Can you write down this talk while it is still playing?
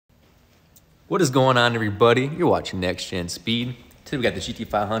What is going on, everybody? You're watching Next Gen Speed. Today we got the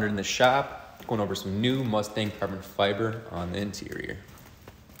GT500 in the shop, going over some new Mustang carbon fiber on the interior.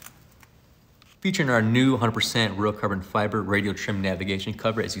 Featuring our new 100% real carbon fiber radial trim navigation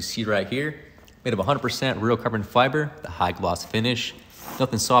cover, as you see right here. Made of 100% real carbon fiber, the high gloss finish.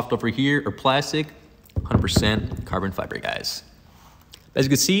 Nothing soft over here or plastic, 100% carbon fiber, guys. As you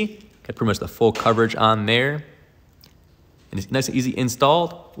can see, got pretty much the full coverage on there. And it's nice and easy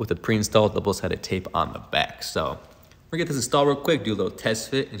installed with a pre-installed double-sided tape on the back. So we're gonna get this installed real quick, do a little test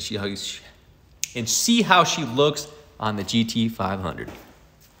fit, and see how she looks on the GT500.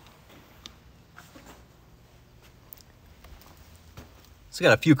 So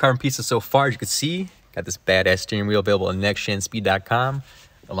got a few carbon pieces so far, as you can see. Got this badass steering wheel available on nextgenspeed.com,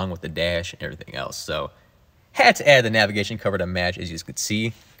 along with the dash and everything else. So had to add the navigation cover to match, as you can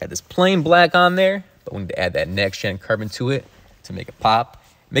see. Got this plain black on there, but we need to add that next gen carbon to it to make it pop,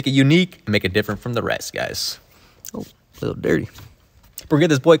 make it unique, and make it different from the rest, guys. Oh, a little dirty. We're gonna get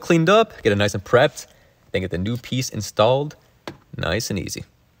this boy cleaned up, get it nice and prepped, then get the new piece installed, nice and easy.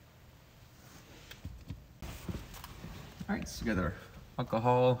 All right, so we got our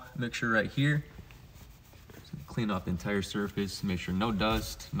alcohol mixture right here. So clean off the entire surface, make sure no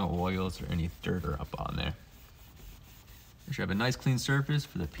dust, no oils, or any dirt are up on there. Make sure you have a nice clean surface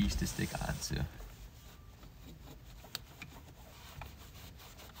for the piece to stick onto.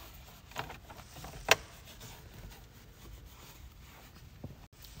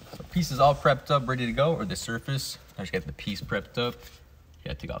 So piece is all prepped up, ready to go, or the surface. I just got the piece prepped up. You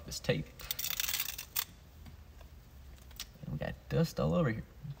gotta take off this tape. And we got dust all over here.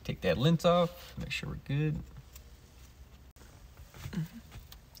 Take that lint off, make sure we're good.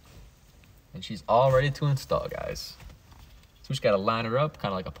 And she's all ready to install, guys. So we just gotta line her up,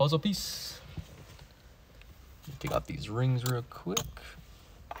 kind of like a puzzle piece. Take off these rings real quick.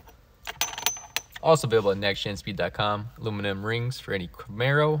 Also available at nextgenspeed.com, aluminum rings for any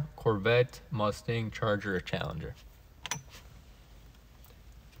Camaro, Corvette, Mustang, Charger, or Challenger.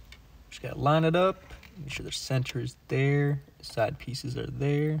 Just gotta line it up, make sure the center is there, the side pieces are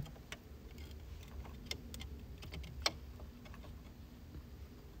there.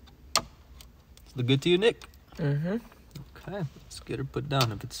 Look good to you, Nick? Mm-hmm. Okay, let's get her put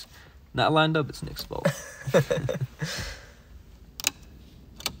down. If it's not lined up, it's Nick's fault.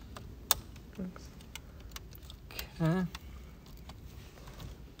 Okay.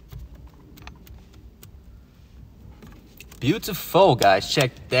 Beautiful, guys.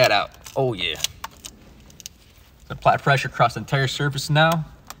 Check that out. Oh, yeah. Apply pressure across the entire surface now.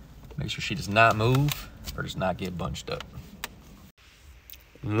 Make sure she does not move or does not get bunched up.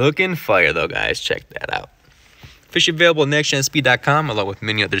 Looking fire though, guys. Check that out. Officially available at nextgenspeed.com, along with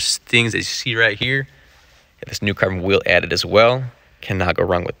many other things that you see right here. Got this new carbon wheel added as well. Cannot go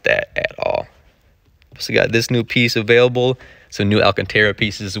wrong with that at all. So got this new piece available. Some new Alcantara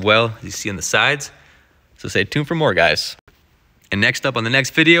pieces as well, as you see on the sides. So stay tuned for more, guys. And next up on the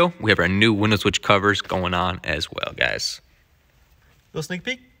next video, we have our new window switch covers going on as well, guys. Little sneak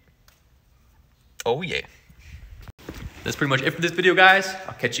peek. Oh yeah. That's pretty much it for this video, guys.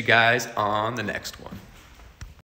 I'll catch you guys on the next one.